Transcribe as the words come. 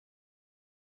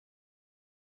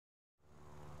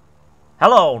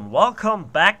Hello and welcome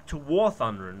back to War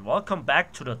Thunder and welcome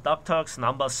back to the Duck Talks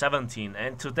number 17,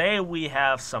 and today we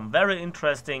have some very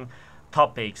interesting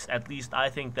topics. At least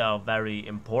I think they are very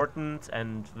important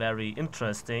and very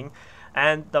interesting.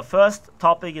 And the first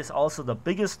topic is also the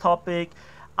biggest topic.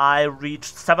 I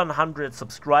reached 700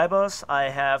 subscribers. I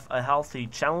have a healthy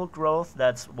channel growth.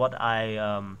 That's what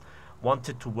I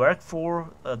wanted to work for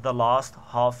the last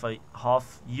half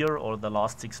year or the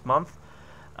last 6 months.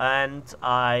 And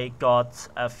I got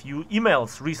a few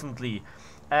emails recently,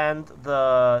 and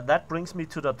that brings me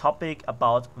to the topic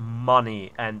about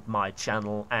money and my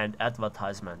channel and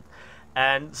advertisement.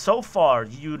 And so far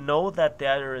you know that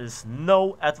there is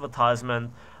no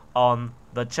advertisement on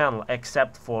the channel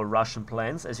except for Russian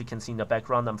planes. As you can see in the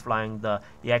background, I'm flying the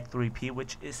Yak 3P,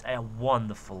 which is a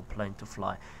wonderful plane to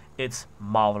fly. It's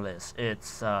marvelous.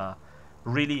 It's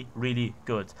really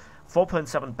good.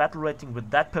 4.7 battle rating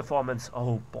with that performance.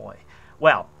 Oh boy.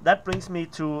 Well, that brings me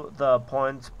to the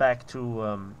point back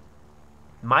to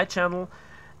my channel,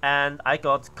 and I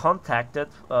got contacted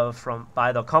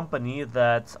by the company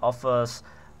that offers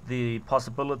the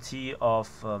possibility of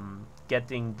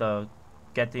getting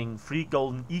free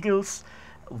golden eagles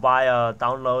via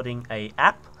downloading a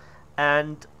app.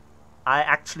 And I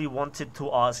actually wanted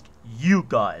to ask you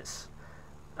guys,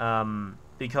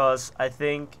 because I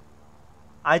think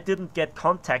I didn't get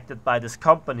contacted by this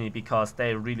company because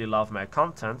they really love my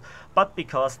content, but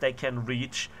because they can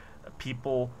reach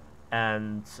people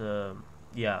and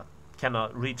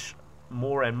cannot reach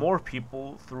more and more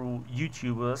people through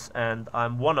YouTubers, and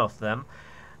I'm one of them.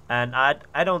 And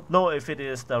I don't know if it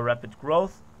is the rapid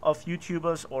growth of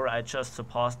YouTubers, or I just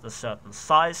surpassed a certain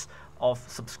size of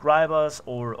subscribers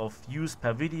or of views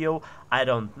per video. I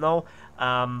don't know,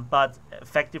 but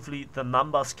effectively the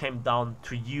numbers came down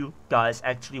to you guys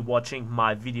actually watching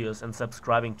my videos and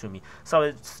subscribing to me. So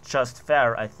it's just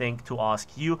fair, I think, to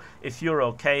ask you if you're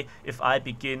okay if I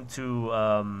begin to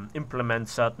implement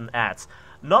certain ads.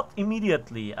 Not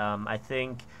immediately. I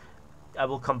think I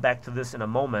will come back to this in a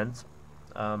moment.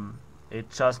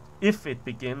 It just, if it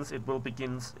begins, it will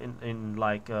begin in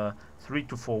like 3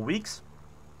 to 4 weeks.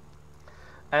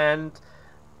 And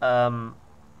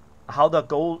how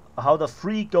the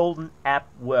free golden app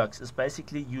works is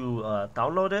basically you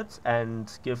download it and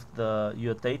give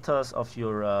your data of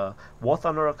your War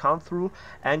Thunder account through,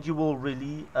 and you will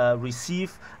really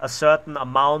receive a certain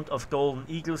amount of golden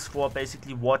eagles for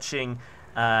basically watching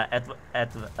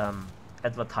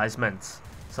advertisements,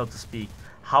 so to speak.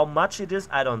 How much it is,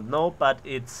 I don't know, but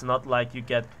it's not like you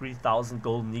get 3,000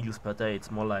 golden eagles per day.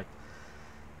 It's more like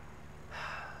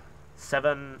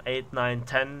 7, 8, 9,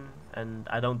 10, and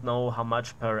I don't know how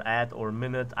much per ad or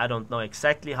minute. I don't know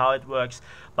exactly how it works,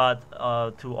 but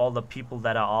to all the people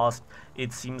that are asked,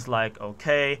 it seems like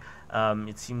okay.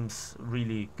 It seems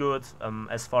really good.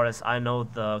 As far as I know,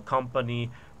 the company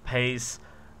pays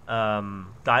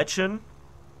Gaijin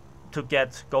to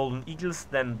get golden eagles.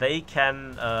 Then they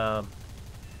can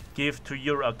give to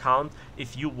your account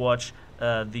if you watch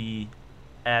the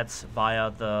ads via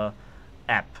the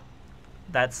app.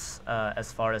 That's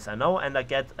as far as I know, and I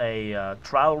get a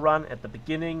trial run at the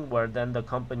beginning where then the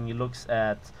company looks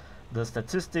at the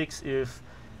statistics, if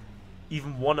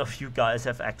even one of you guys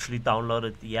have actually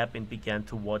downloaded the app and began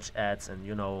to watch ads, and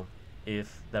you know,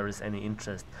 if there is any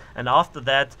interest. And after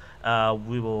that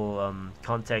we will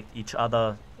contact each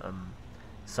other,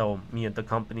 so me and the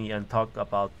company, and talk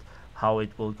about how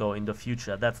it will go in the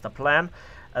future. That's the plan.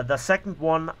 The second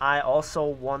one, I also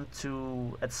want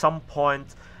to at some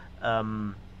point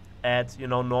add, you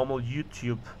know, normal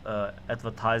YouTube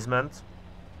advertisement,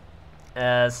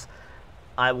 as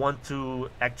I want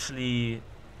to actually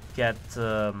get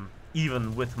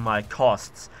even with my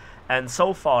costs. And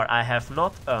so far I have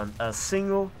not earned a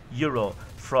single euro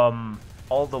from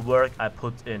all the work I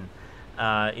put in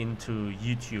into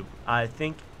YouTube. I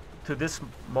think to this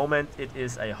moment it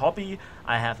is a hobby.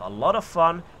 I have a lot of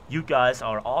fun. You guys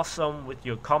are awesome with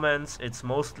your comments. It's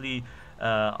mostly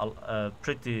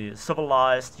pretty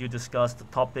civilized. You discuss the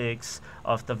topics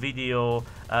of the video,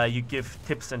 you give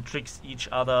tips and tricks each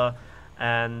other,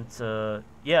 and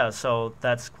yeah, so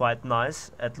that's quite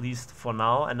nice, at least for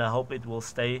now, and I hope it will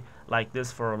stay like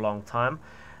this for a long time.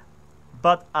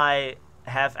 But I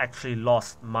have actually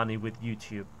lost money with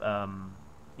YouTube,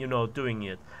 you know, doing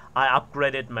it. I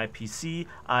upgraded my PC,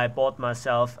 I bought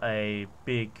myself a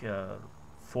big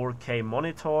 4K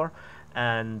monitor,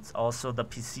 and also the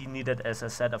PC needed, as I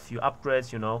said, a few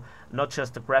upgrades, you know, not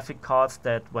just the graphic cards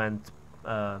that went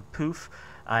poof.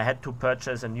 I had to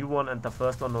purchase a new one, and the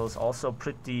first one was also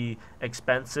pretty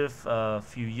expensive a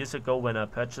few years ago when I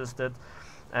purchased it,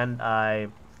 and I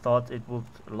thought it would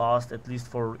last at least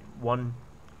for 1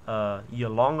 year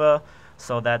longer,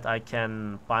 so that I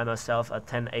can buy myself a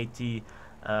 1080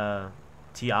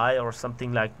 Ti or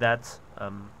something like that,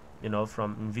 you know,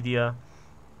 from Nvidia.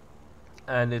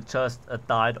 And it just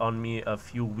died on me a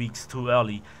few weeks too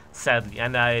early, sadly,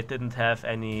 and I didn't have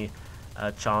any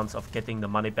chance of getting the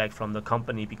money back from the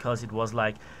company, because it was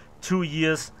like 2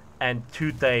 years and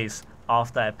 2 days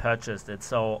after I purchased it.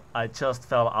 So I just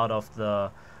fell out of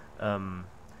the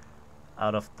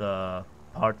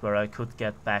part where I could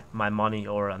get back my money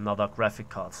or another graphic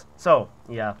cards. So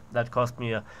yeah, that cost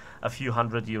me a few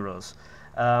 €100.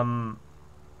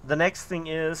 The next thing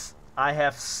is, I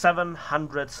have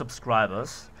 700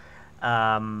 subscribers,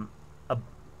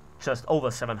 just over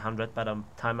 700 by the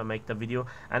time I make the video,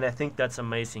 and I think that's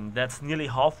amazing. That's nearly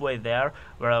halfway there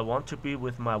where I want to be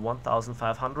with my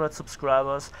 1,500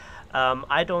 subscribers.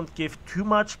 I don't give too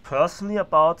much personally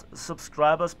about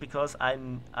subscribers, because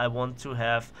I want to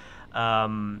have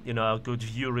you know, a good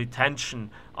view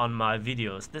retention on my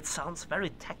videos. That sounds very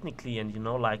technically, and you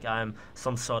know, like I'm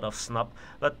some sort of snob,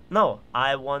 but no,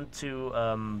 I want to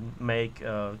make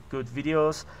good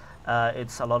videos.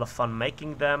 It's a lot of fun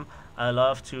making them. I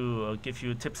love to give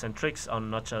you tips and tricks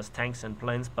on not just tanks and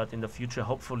planes, but in the future,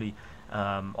 hopefully,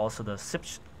 also the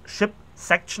ship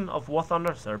section of War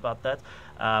Thunder. Sorry about that.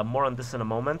 More on this in a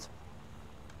moment.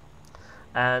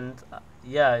 And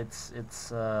yeah,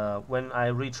 it's when I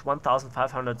reach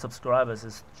 1,500 subscribers,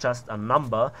 it's just a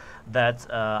number that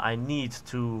I need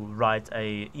to write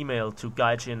a email to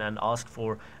Gaijin and ask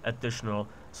for additional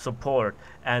support,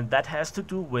 and that has to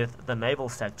do with the naval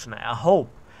section. I hope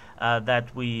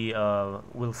that we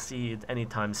will see it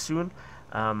anytime soon.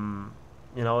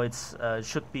 You know, it's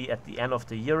should be at the end of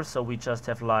the year, so we just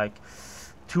have like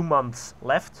 2 months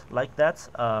left, like that,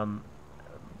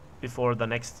 before the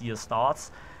next year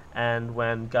starts. And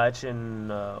when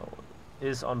Gaijin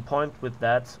is on point with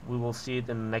that, we will see it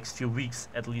in the next few weeks,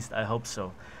 at least I hope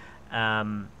so.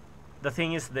 The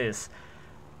thing is this: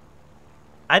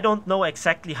 I don't know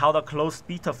exactly how the closed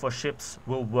beta for ships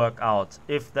will work out.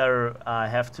 If there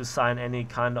have to sign any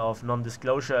kind of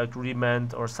non-disclosure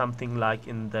agreement or something like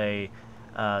in the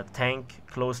tank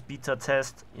closed beta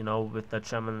test, you know, with the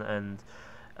German and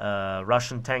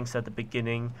Russian tanks at the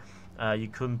beginning. You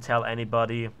couldn't tell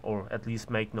anybody, or at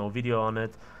least make no video on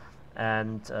it.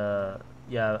 And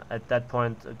yeah, at that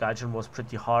point Gaijin was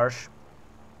pretty harsh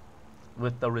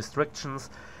with the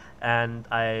restrictions, and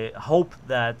I hope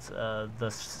that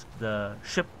the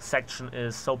ship section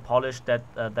is so polished that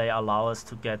they allow us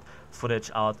to get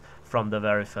footage out from the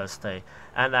very first day.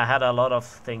 And I had a lot of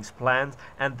things planned,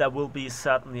 and there will be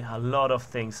certainly a lot of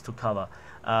things to cover.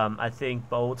 I think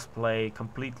boats play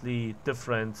completely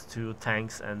different to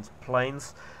tanks and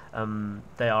planes.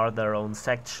 They are their own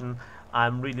section.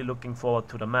 I'm really looking forward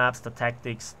to the maps, the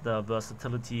tactics, the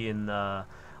versatility in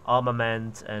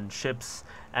armament and ships,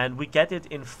 and we get it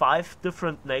in 5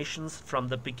 different nations from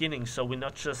the beginning. So we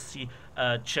not just see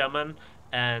German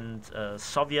and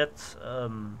Soviet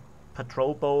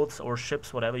patrol boats or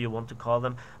ships, whatever you want to call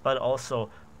them, but also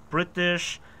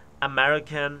British,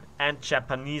 American and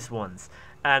Japanese ones.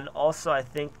 And also I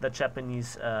think the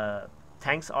Japanese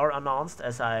tanks are announced,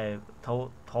 as I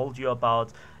told you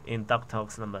about in Duck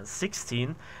Talks number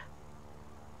 16.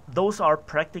 Those are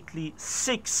practically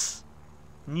 6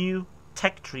 new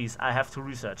tech trees I have to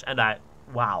research, and I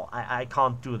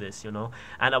can't do this, you know,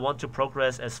 and I want to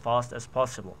progress as fast as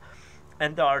possible.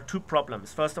 And there are 2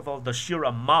 problems. First of all, the sheer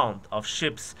amount of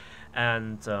ships,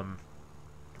 and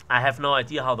I have no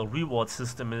idea how the reward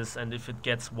system is, and if it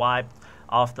gets wiped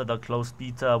after the closed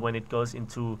beta when it goes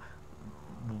into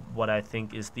what I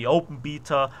think is the open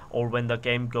beta, or when the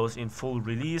game goes in full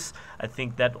release. I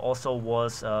think that also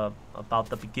was about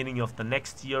the beginning of the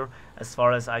next year, as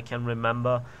far as I can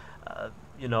remember.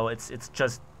 You know, it's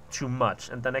just too much.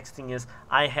 And the next thing is,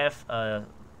 I have a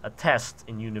test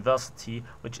in university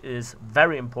which is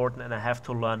very important, and I have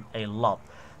to learn a lot.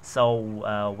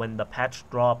 So when the patch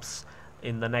drops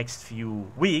in the next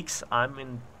few weeks, I'm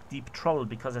in deep trouble,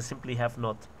 because I simply have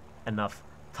not enough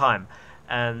time.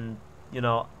 And you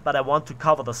know, but I want to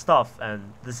cover the stuff,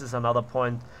 and this is another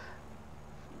point,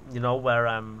 you know, where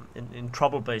I'm in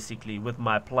trouble basically with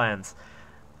my plans.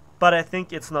 But I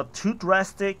think it's not too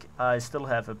drastic. I still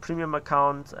have a premium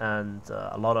account and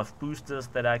a lot of boosters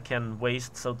that I can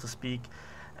waste, so to speak.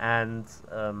 And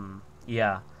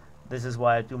yeah, this is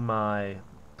why I do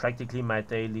practically my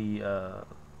daily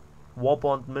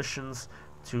warbond missions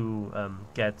to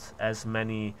get as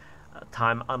many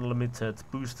time unlimited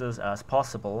boosters as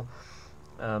possible.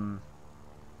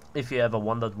 If you ever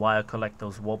wondered why I collect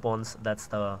those war bonds, that's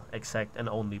the exact and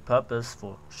only purpose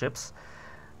for ships.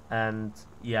 And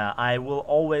yeah, I will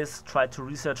always try to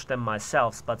research them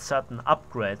myself, but certain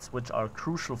upgrades which are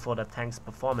crucial for the tank's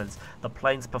performance, the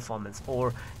plane's performance,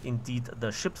 or indeed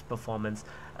the ship's performance,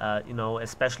 you know,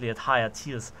 especially at higher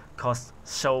tiers, cost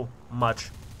so much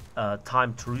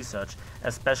time to research,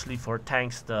 especially for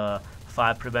tanks, the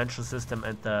fire prevention system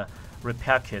and the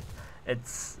repair kit.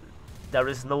 There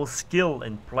is no skill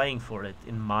in playing for it,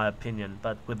 in my opinion,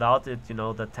 but without it, you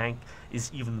know, the tank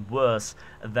is even worse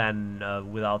than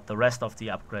without the rest of the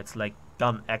upgrades, like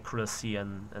gun accuracy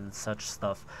and such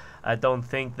stuff. I don't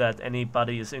think that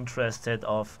anybody is interested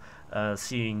of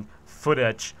seeing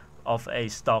footage of a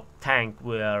stock tank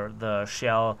where the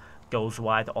shell goes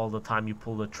wide all the time you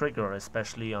pull the trigger,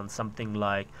 especially on something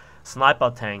like sniper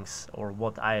tanks, or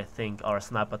what I think are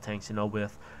sniper tanks, you know,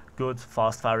 with good,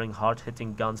 fast-firing,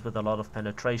 hard-hitting guns with a lot of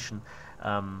penetration,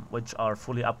 which are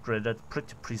fully upgraded,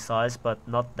 pretty precise, but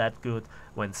not that good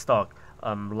when stock.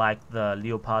 Like the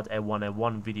Leopard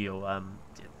A1A1 video,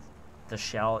 the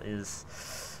shell is...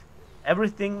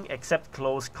 everything except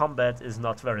close combat is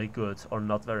not very good or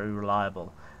not very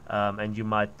reliable, and you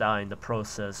might die in the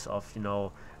process of, you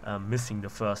know, missing the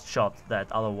first shot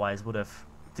that otherwise would have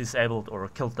disabled or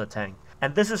killed the tank.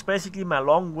 And this is basically my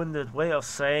long-winded way of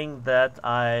saying that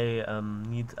I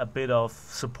need a bit of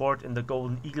support in the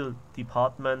Golden Eagle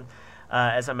department.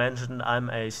 As I mentioned,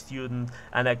 I'm a student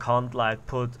and I can't like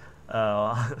put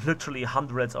literally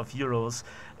hundreds of euros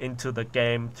into the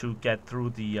game to get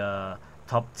through the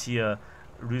top tier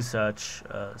research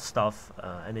stuff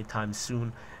anytime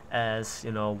soon, as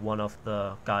you know, one of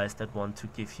the guys that want to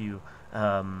give you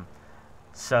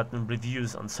certain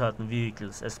reviews on certain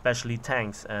vehicles, especially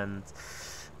tanks. And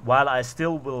while I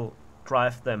still will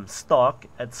drive them stock,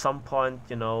 at some point,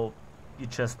 you know, you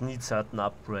just need certain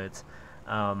upgrades.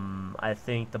 I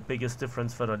think the biggest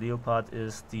difference for the Leopard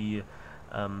is the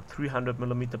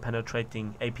 300mm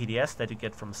penetrating APDS that you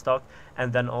get from stock,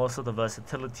 and then also the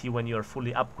versatility when you are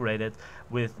fully upgraded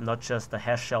with not just the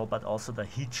hash shell but also the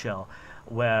heat shell,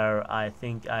 where I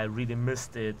think I really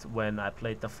missed it when I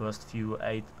played the first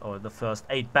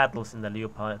eight battles in the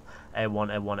Leopard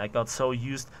A1A1. I got so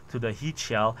used to the heat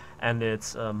shell and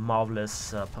its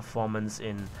marvelous performance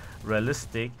in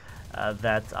realistic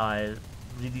that I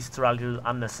really struggle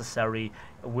unnecessary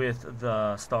with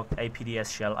the stock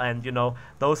APDS shell. And you know,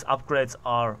 those upgrades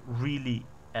are really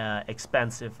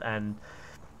expensive, and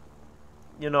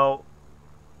you know,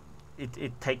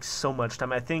 it takes so much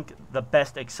time. I think the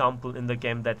best example in the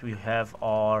game that we have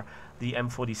are the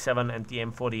M47 and the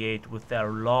M48 with their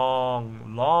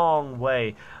long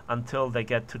way until they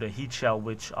get to the heat shell,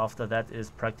 which after that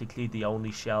is practically the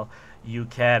only shell you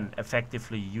can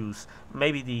effectively use.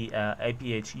 Maybe the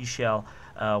APHE shell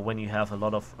when you have a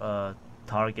lot of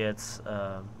targets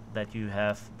that you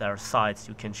have their sights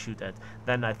you can shoot at,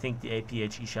 then I think the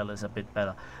APHE shell is a bit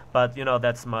better. But you know,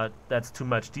 that's too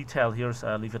much detail here, so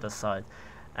I'll leave it aside.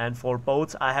 And for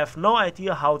boats, I have no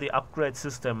idea how the upgrade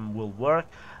system will work.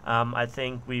 I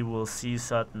think we will see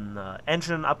certain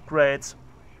engine upgrades,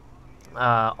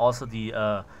 also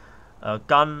the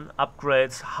gun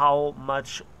upgrades. How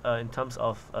much in terms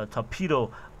of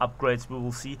torpedo upgrades we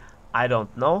will see, I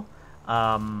don't know.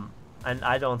 And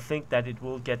I don't think that it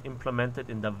will get implemented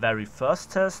in the very first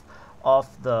test of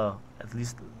the, at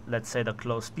least let's say, the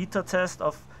closed beta test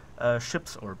of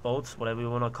ships or boats, whatever you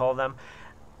want to call them.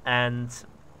 And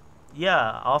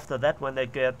yeah, after that, when they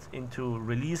get into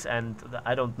release, and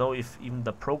I don't know if even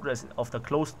the progress of the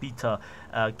closed beta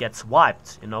gets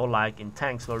wiped, you know, like in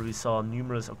tanks, where we saw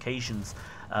numerous occasions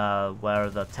where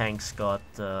the tanks got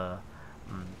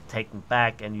taken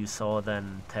back, and you saw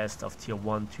then tests of tier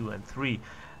 1, 2 and 3.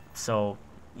 So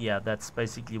yeah, that's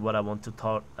basically what I want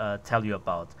to tell you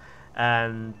about.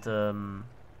 And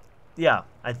yeah,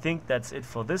 I think that's it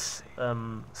for this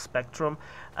spectrum.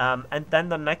 And then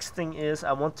the next thing is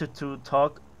I wanted to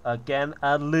talk again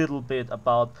a little bit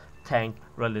about tank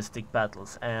realistic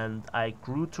battles, and I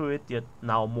grew to it yet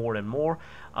now more and more,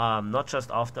 not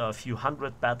just after a few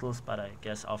hundred battles, but I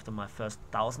guess after my first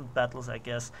 1,000 battles, I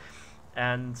guess.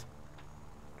 And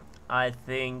I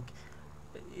think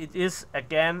it is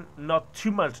again not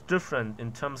too much different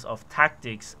in terms of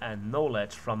tactics and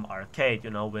knowledge from arcade, you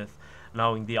know, with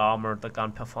knowing the armor, the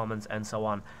gun performance and so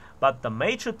on. But the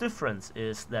major difference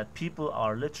is that people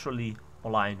are literally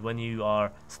blind. When you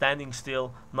are standing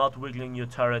still, not wiggling your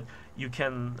turret, you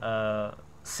can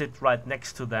sit right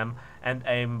next to them and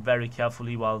aim very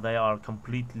carefully while they are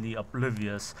completely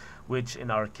oblivious, which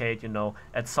in arcade, you know,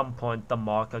 at some point the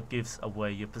marker gives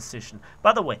away your position.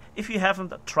 By the way, if you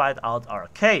haven't tried out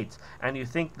arcade and you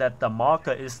think that the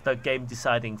marker is the game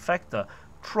deciding factor,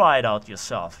 try it out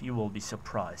yourself. You will be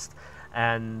surprised.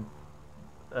 And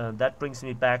that brings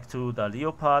me back to the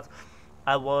Leopard.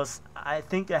 I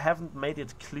think I haven't made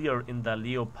it clear in the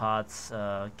Leopard's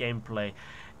gameplay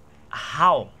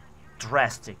how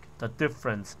drastic the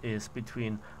difference is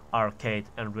between arcade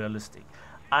and realistic.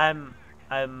 I'm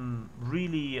I'm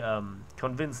really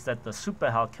convinced that the Super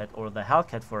Hellcat or the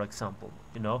Hellcat, for example,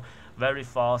 very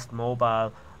fast,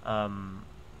 mobile, um,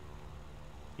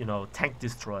 tank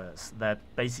destroyers that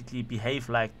basically behave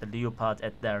like the Leopard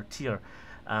at their tier.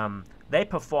 They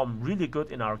perform really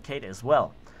good in arcade as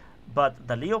well. But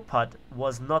the Leopard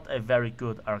was not a very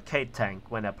good arcade tank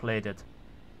when I played it.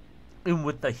 Even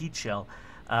with the heat shell,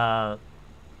 uh,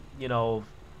 you know,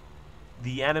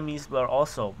 the enemies were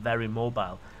also very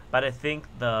mobile. But I think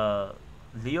the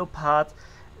Leopard,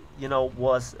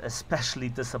 was especially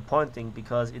disappointing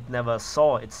because it never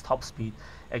saw its top speed,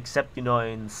 except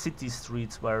in city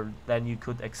streets where then you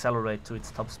could accelerate to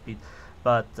its top speed.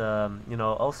 But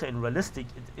also in realistic,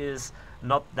 it is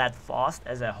not that fast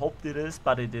as I hoped it is,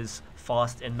 but it is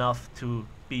fast enough to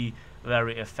be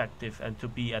very effective and to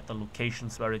be at the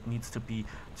locations where it needs to be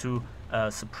to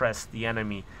suppress the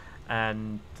enemy.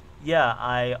 And yeah,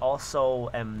 I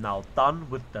also am now done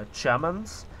with the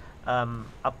Germans.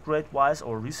 Upgrade wise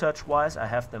or research wise, I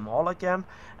have them all again,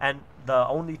 and the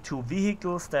only two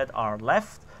vehicles that are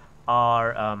left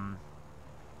are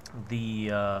the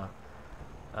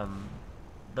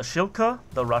the Shilka,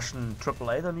 the Russian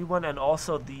AAA, the new one, and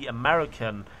also the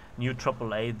American new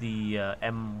AAA, the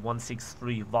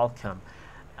M163 Vulcan.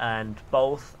 And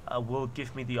both will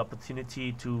give me the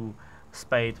opportunity to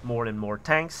spade more and more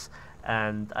tanks.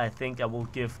 And I think I will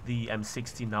give the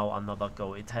M60 now another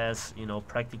go. It has,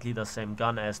 practically the same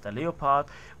gun as the Leopard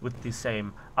with the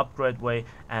same upgrade way,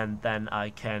 and then I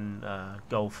can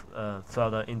go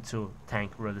further into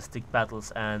tank realistic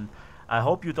battles. And I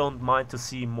hope you don't mind to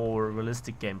see more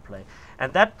realistic gameplay.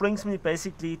 And that brings me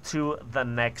basically to the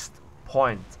next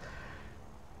point.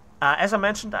 As I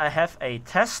mentioned, I have a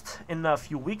test in a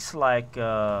few weeks, like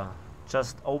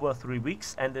just over 3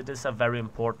 weeks, and it is a very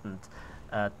important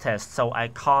test, so I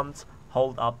can't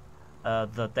hold up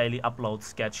the daily upload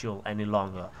schedule any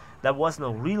longer. There was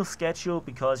no real schedule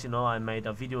because I made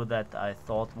a video that I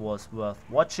thought was worth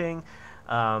watching,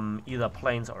 either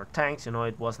planes or tanks.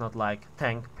 It was not like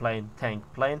tank plane.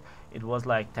 It was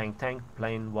like tank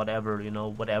plane, whatever,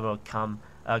 whatever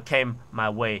came my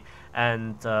way.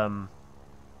 And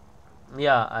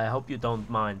yeah, I hope you don't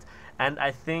mind. And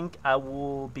I think I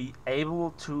will be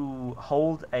able to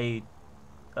hold a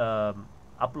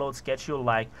upload schedule,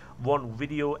 like one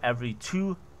video every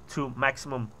 2 to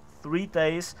maximum 3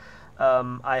 days.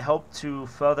 I hope to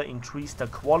further increase the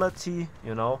quality,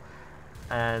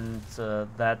 and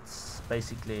that's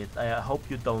basically it. I hope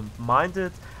you don't mind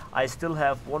it. I still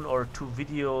have 1 or 2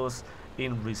 videos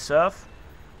in reserve,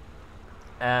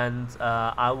 and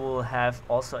I will have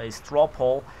also a straw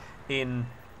poll in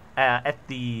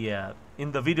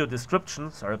in the video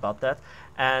description, sorry about that,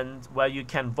 and where you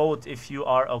can vote if you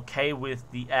are okay with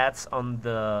the ads on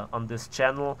this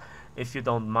channel, if you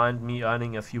don't mind me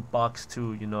earning a few bucks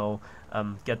to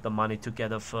get the money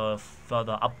together for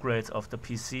further upgrades of the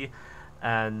PC.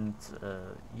 And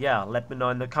yeah, let me know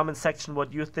in the comment section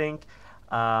what you think,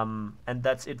 and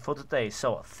that's it for today.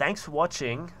 So thanks for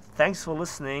watching, thanks for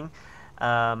listening.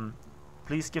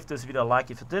 Please give this video a like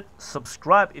if you did,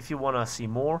 subscribe if you want to see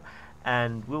more,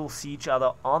 and we'll see each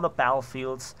other on the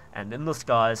battlefields and in the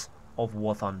skies of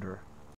War Thunder.